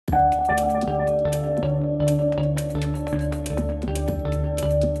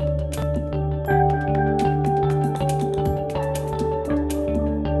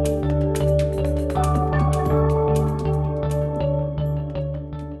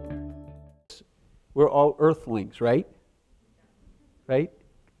we're all earthlings, right? Right?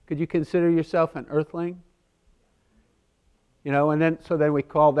 Could you consider yourself an earthling? You know, and then so then we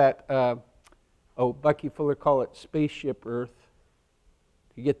call that, Bucky Fuller called it spaceship Earth,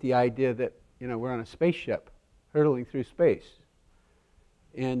 to get the idea that, you know, we're on a spaceship hurtling through space.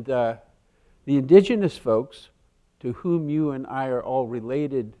 And the indigenous folks, to whom you and I are all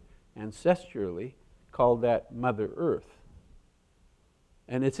related ancestrally, call that Mother Earth.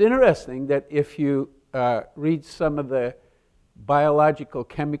 And it's interesting that if you read some of the biological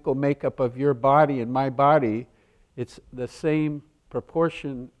chemical makeup of your body and my body, it's the same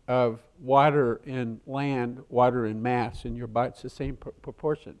proportion of water and land, water and mass in your body. It's the same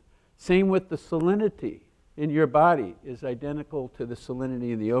proportion. Same with the salinity in your body is identical to the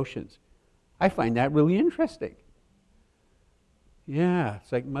salinity in the oceans. I find that really interesting. Yeah,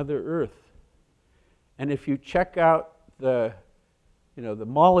 it's like Mother Earth. And if you check out the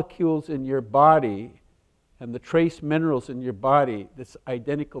molecules in your body and the trace minerals in your body, that's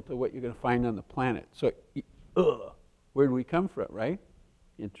identical to what you're going to find on the planet. So, where do we come from, right?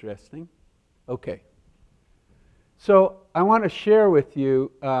 Interesting. Okay. So I want to share with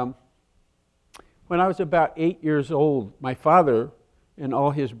you, when I was about 8 years old, my father and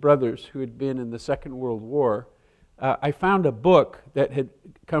all his brothers who had been in the Second World War, I found a book that had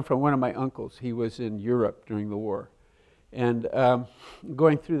come from one of my uncles. He was in Europe during the war. And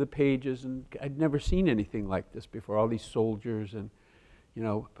going through the pages, and I'd never seen anything like this before, all these soldiers and, you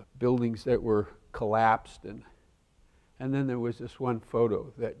know, buildings that were collapsed. And then there was this one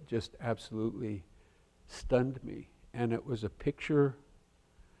photo that just absolutely stunned me. And it was a picture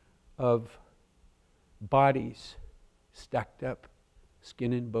of bodies stacked up,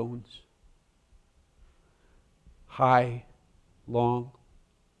 skin and bones, high, long,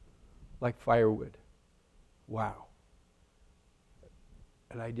 like firewood. Wow.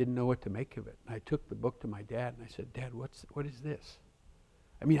 And I didn't know what to make of it. And I took the book to my dad and I said, Dad, what is this?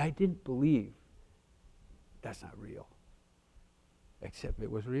 I mean, I didn't believe that's not real, except it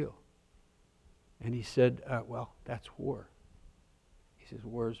was real. And he said, well, that's war. He says,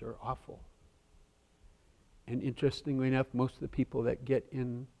 wars are awful. And interestingly enough, most of the people that get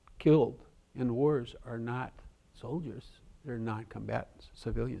killed in wars are not soldiers. They're non-combatants,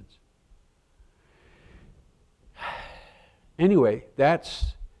 civilians. Anyway,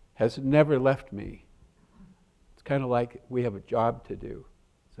 has never left me. It's kind of like we have a job to do.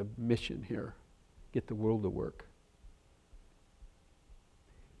 It's a mission here. Get the world to work.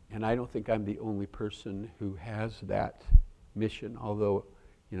 And I don't think I'm the only person who has that mission, although,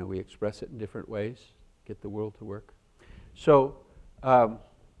 you know, we express it in different ways. Get the world to work. So,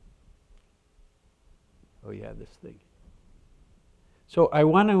 this thing. So I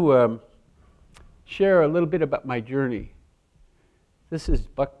want to share a little bit about my journey. This is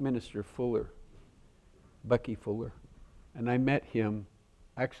Buckminster Fuller, Bucky Fuller. And I met him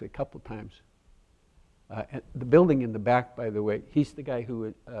actually a couple times. At the building in the back, by the way, he's the guy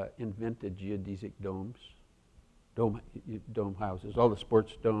who invented geodesic domes, dome houses, all the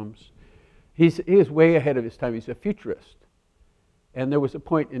sports domes. He is way ahead of his time. He's a futurist. And there was a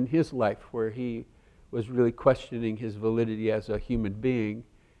point in his life where he was really questioning his validity as a human being.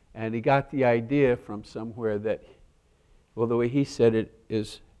 And he got the idea from somewhere that, well, the way he said it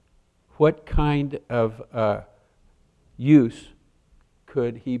is, what kind of use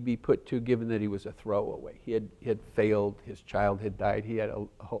could he be put to, given that he was a throwaway? He had failed, his child had died, he had a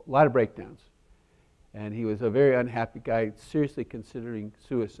lot of breakdowns. And he was a very unhappy guy, seriously considering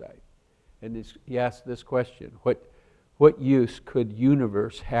suicide. And he asked this question, what use could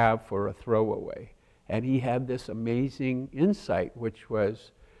universe have for a throwaway? And he had this amazing insight, which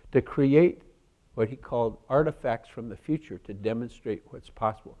was to create what he called artifacts from the future to demonstrate what's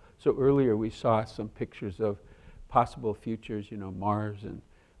possible. So earlier we saw some pictures of possible futures, you know, Mars and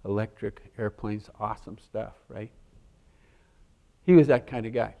electric airplanes, awesome stuff, right? He was that kind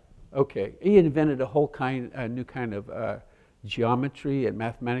of guy. Okay, he invented a whole new kind of geometry and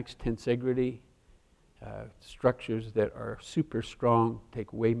mathematics, tensegrity, structures that are super strong,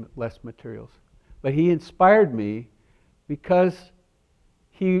 take way less materials. But he inspired me because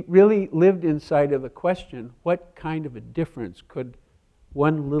he really lived inside of the question, what kind of a difference could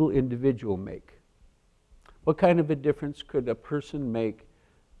one little individual make? What kind of a difference could a person make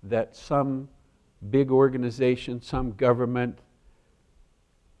that some big organization, some government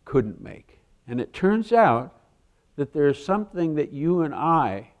couldn't make? And it turns out that there's something that you and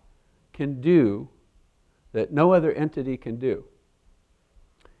I can do that no other entity can do.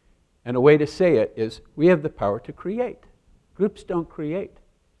 And a way to say it is, we have the power to create. Groups don't create.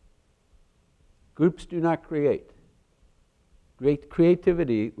 Groups do not create. Great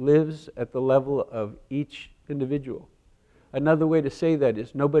creativity lives at the level of each individual. Another way to say that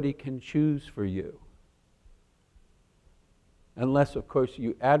is nobody can choose for you. Unless, of course,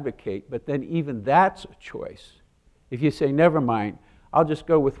 you advocate, but then even that's a choice. If you say, never mind, I'll just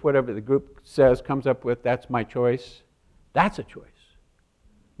go with whatever the group says, comes up with, that's my choice, that's a choice.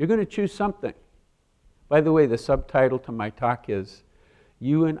 You're going to choose something. By the way, the subtitle to my talk is,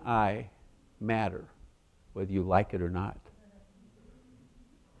 You and I Matter, whether you like it or not.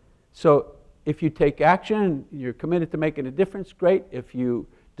 So if you take action, you're committed to making a difference, great. If you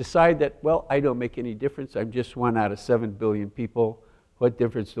decide that, well, I don't make any difference, I'm just 1 out of 7 billion people, what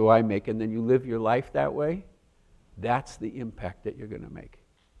difference do I make? And then you live your life that way, that's the impact that you're going to make.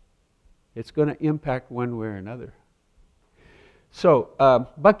 It's going to impact one way or another. So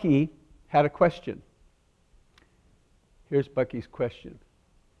Bucky had a question. Here's Bucky's question.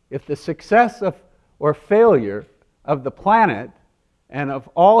 If the success or failure of the planet and of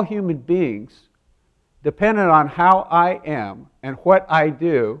all human beings depended on how I am and what I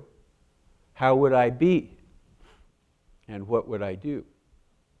do, how would I be? And what would I do?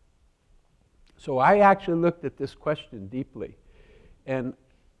 So I actually looked at this question deeply. And,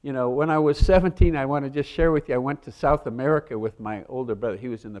 you know, when I was 17, I want to just share with you, I went to South America with my older brother. He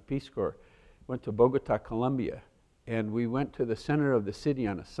was in the Peace Corps. Went to Bogota, Colombia. And we went to the center of the city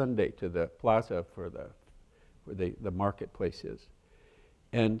on a Sunday to the plaza where the marketplace is.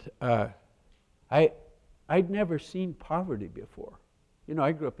 And I'd never seen poverty before. You know,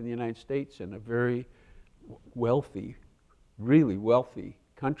 I grew up in the United States in a very wealthy, really wealthy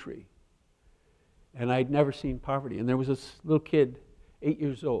country. And I'd never seen poverty. And there was this little kid, 8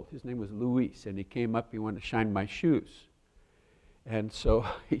 years old. His name was Luis. And he came up, he wanted to shine my shoes. And so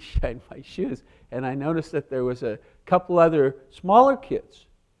he shined my shoes. And I noticed that there was a couple other smaller kids.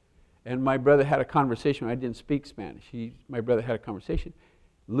 And my brother had a conversation. I didn't speak Spanish. My brother had a conversation.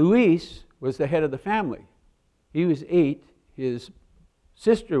 Luis was the head of the family. He was 8, his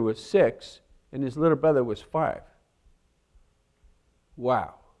sister was 6, and his little brother was 5.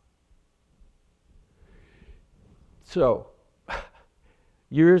 Wow. So,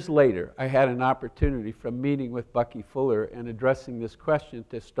 years later, I had an opportunity from meeting with Bucky Fuller and addressing this question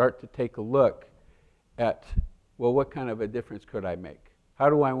to start to take a look at, well, what kind of a difference could I make? How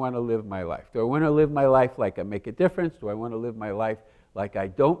do I want to live my life? Do I want to live my life like I make a difference? Do I want to live my life like I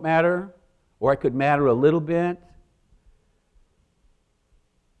don't matter? Or I could matter a little bit?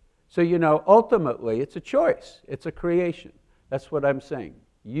 So, you know, ultimately, it's a choice. It's a creation. That's what I'm saying.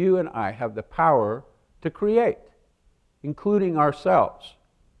 You and I have the power to create, including ourselves.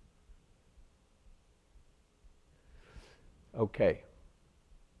 Okay,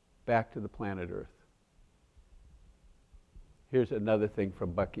 back to the planet Earth. Here's another thing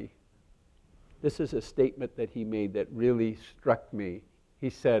from Bucky. This is a statement that he made that really struck me. He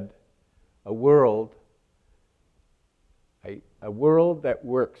said, a world that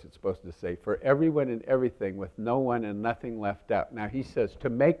works, it's supposed to say, for everyone and everything with no one and nothing left out. Now he says, to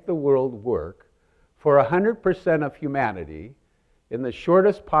make the world work for 100% of humanity in the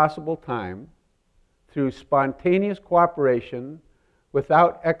shortest possible time through spontaneous cooperation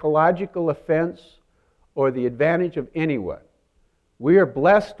without ecological offense or the advantage of anyone. We are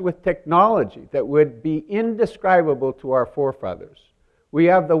blessed with technology that would be indescribable to our forefathers. We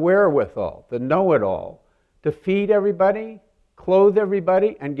have the wherewithal, the know-it-all, to feed everybody, clothe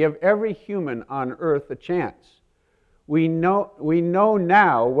everybody, and give every human on earth a chance. We know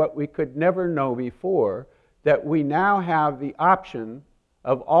now what we could never know before, that we now have the option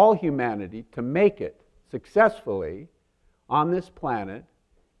of all humanity to make it successfully on this planet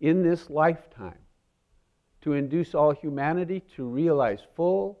in this lifetime, to induce all humanity to realize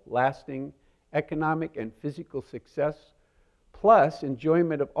full, lasting economic and physical success, plus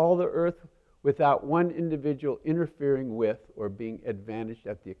enjoyment of all the earth without one individual interfering with or being advantaged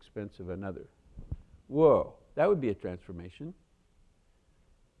at the expense of another. Whoa, that would be a transformation.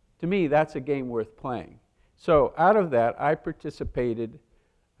 To me, that's a game worth playing. So out of that, I participated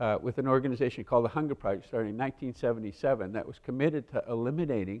with an organization called the Hunger Project, starting in 1977, that was committed to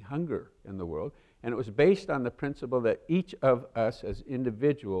eliminating hunger in the world. And it was based on the principle that each of us as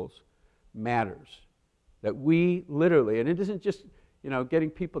individuals matters. That we literally, and it isn't just, you know,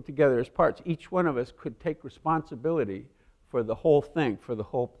 getting people together as parts. Each one of us could take responsibility for the whole thing, for the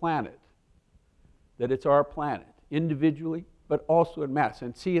whole planet. That it's our planet, individually, but also in mass.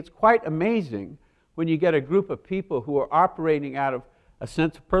 And see, it's quite amazing when you get a group of people who are operating out of a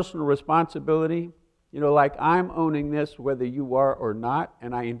sense of personal responsibility. You know, like, I'm owning this whether you are or not,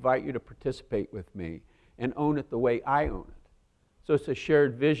 and I invite you to participate with me and own it the way I own it. So it's a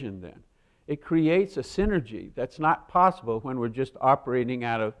shared vision then. It creates a synergy that's not possible when we're just operating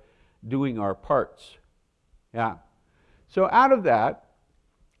out of doing our parts. Yeah. So out of that,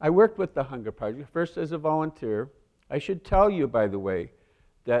 I worked with the Hunger Project, first as a volunteer. I should tell you, by the way,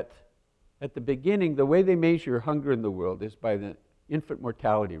 that at the beginning, the way they measure hunger in the world is by the infant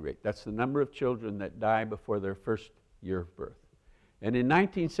mortality rate. That's the number of children that die before their first year of birth. And in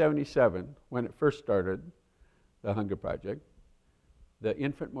 1977, when it first started, the Hunger Project, the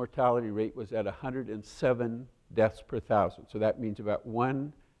infant mortality rate was at 107 deaths per thousand. So that means about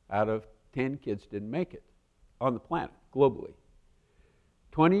 1 out of 10 kids didn't make it on the planet, globally.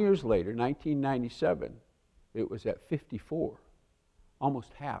 20 years later, 1997, it was at 54,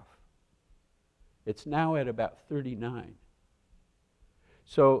 almost half. It's now at about 39.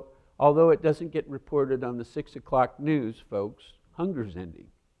 So although it doesn't get reported on the 6 o'clock news, folks, hunger's ending.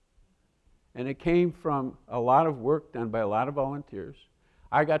 And it came from a lot of work done by a lot of volunteers.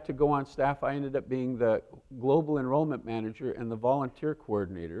 I got to go on staff. I ended up being the global enrollment manager and the volunteer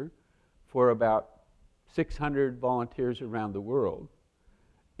coordinator for about 600 volunteers around the world.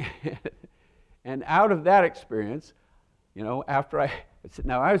 And out of that experience, you know,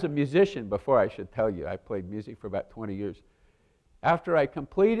 now I was a musician before, I should tell you. I played music for about 20 years. After I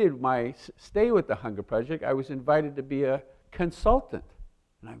completed my stay with the Hunger Project, I was invited to be a consultant.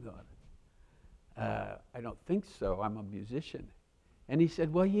 And I thought, I don't think so, I'm a musician. And he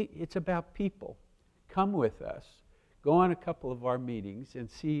said, well, it's about people. Come with us. Go on a couple of our meetings and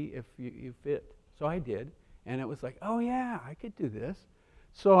see if you fit. So I did. And it was like, oh yeah, I could do this.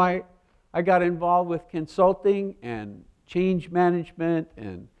 So I got involved with consulting and change management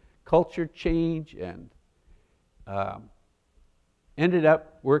and culture change, and ended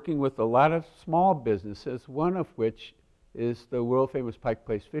up working with a lot of small businesses, one of which is the world-famous Pike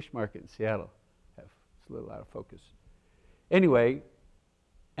Place Fish Market in Seattle. It's a little out of focus. Anyway,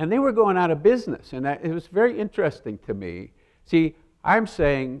 and they were going out of business, and it was very interesting to me. See, I'm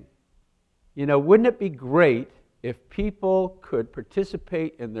saying, you know, wouldn't it be great if people could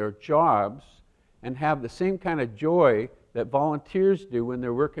participate in their jobs and have the same kind of joy that volunteers do when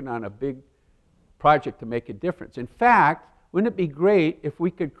they're working on a big project to make a difference? In fact, wouldn't it be great if we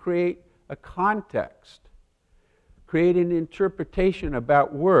could create a context, create an interpretation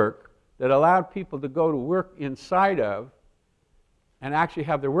about work that allowed people to go to work inside of and actually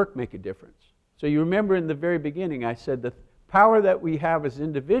have their work make a difference? So you remember in the very beginning I said the power that we have as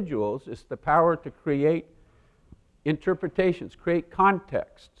individuals is the power to create interpretations, create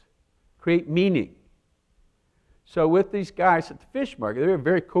context, create meaning. So with these guys at the fish market, they were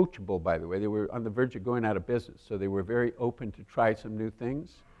very coachable, by the way. They were on the verge of going out of business, so they were very open to try some new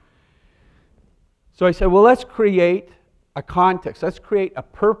things. So I said, well, let's create a context. Let's create a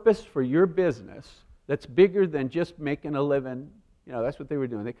purpose for your business that's bigger than just making a living. You know, that's what they were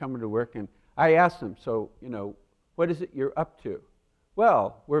doing. They come into work, and I asked them, so, you know, what is it you're up to?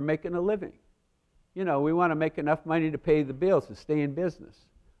 Well, we're making a living. You know, we want to make enough money to pay the bills and stay in business.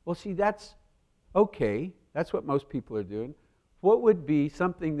 Well, see, that's okay. That's what most people are doing. What would be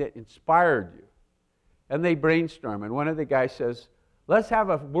something that inspired you? And they brainstorm, and one of the guys says, let's have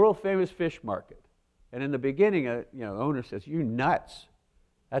a world-famous fish market. And in the beginning, you know, the owner says, you're nuts.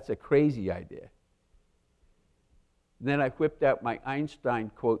 That's a crazy idea. And then I whipped out my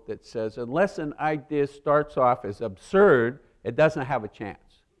Einstein quote that says, unless an idea starts off as absurd, it doesn't have a chance.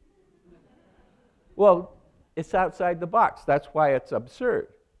 Well, it's outside the box. That's why it's absurd.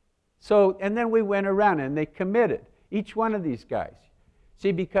 So, and then we went around and they committed, each one of these guys.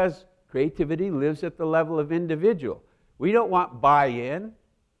 See, because creativity lives at the level of individual. We don't want buy-in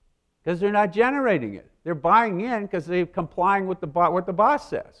because they're not generating it. They're buying in because they're complying with what the boss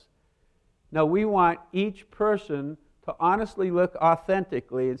says. No, we want each person to honestly look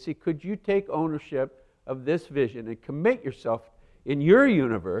authentically and see, could you take ownership of this vision and commit yourself in your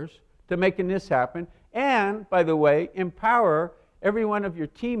universe to making this happen? And, by the way, empower every one of your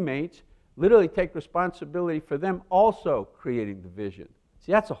teammates, literally take responsibility for them also creating the vision.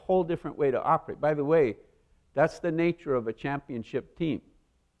 See, that's a whole different way to operate. By the way, that's the nature of a championship team.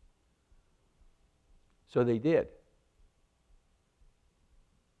 So they did.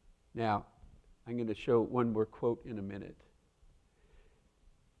 Now, I'm going to show one more quote in a minute.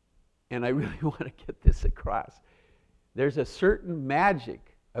 And I really want to get this across. There's a certain magic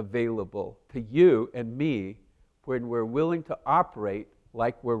available to you and me when we're willing to operate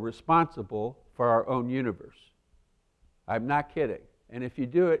like we're responsible for our own universe. I'm not kidding. And if you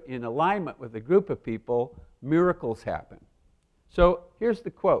do it in alignment with a group of people, miracles happen. So here's the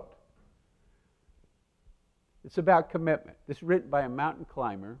quote. It's about commitment. This is written by a mountain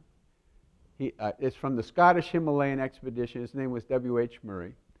climber. It's from the Scottish Himalayan expedition. His name was W.H.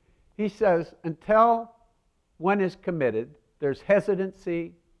 Murray. He says, until one is committed, there's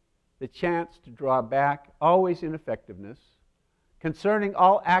hesitancy, the chance to draw back, always ineffectiveness. Concerning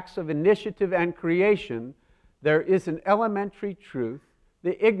all acts of initiative and creation, there is an elementary truth,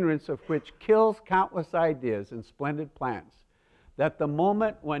 the ignorance of which kills countless ideas and splendid plans, that the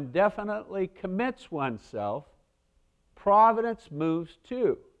moment one definitely commits oneself, providence moves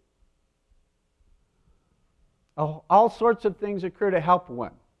too. All sorts of things occur to help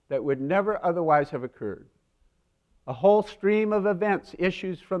one that would never otherwise have occurred. A whole stream of events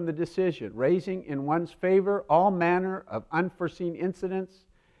issues from the decision, raising in one's favor all manner of unforeseen incidents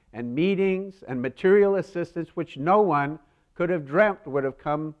and meetings and material assistance which no one could have dreamt would have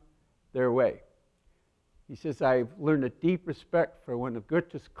come their way. He says, I've learned a deep respect for one of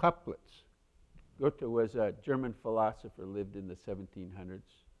Goethe's couplets. Goethe was a German philosopher, lived in the 1700s,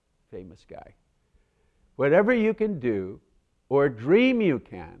 famous guy. Whatever you can do or dream you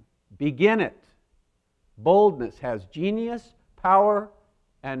can, begin it. Boldness has genius, power,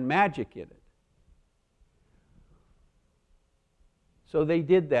 and magic in it. So they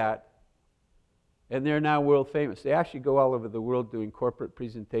did that, and they're now world famous. They actually go all over the world doing corporate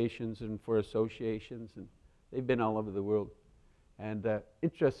presentations and for associations, and they've been all over the world. And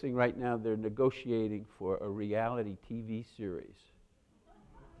interesting, right now they're negotiating for a reality TV series.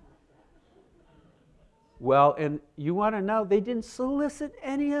 Well, and you want to know, they didn't solicit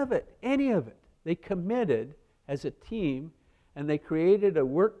any of it. They committed as a team, and they created a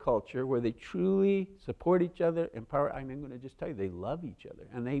work culture where they truly support each other, empower. I'm going to just tell you, they love each other,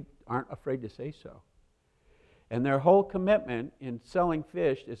 and they aren't afraid to say so. And their whole commitment in selling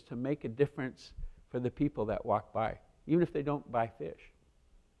fish is to make a difference for the people that walk by, even if they don't buy fish.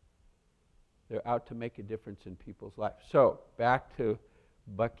 They're out to make a difference in people's lives. So, back to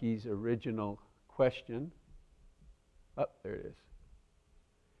Bucky's original question. Oh, there it is.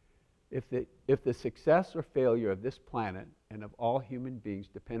 If the success or failure of this planet and of all human beings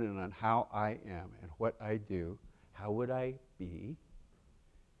depended on how I am and what I do, how would I be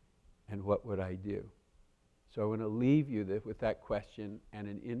and what would I do? So I want to leave you with that question and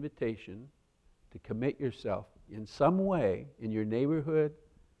an invitation to commit yourself in some way in your neighborhood,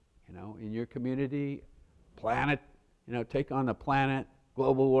 in your community, planet, take on the planet,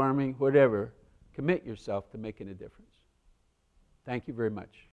 global warming, whatever. Commit yourself to making a difference. Thank you very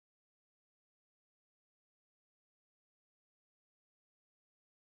much.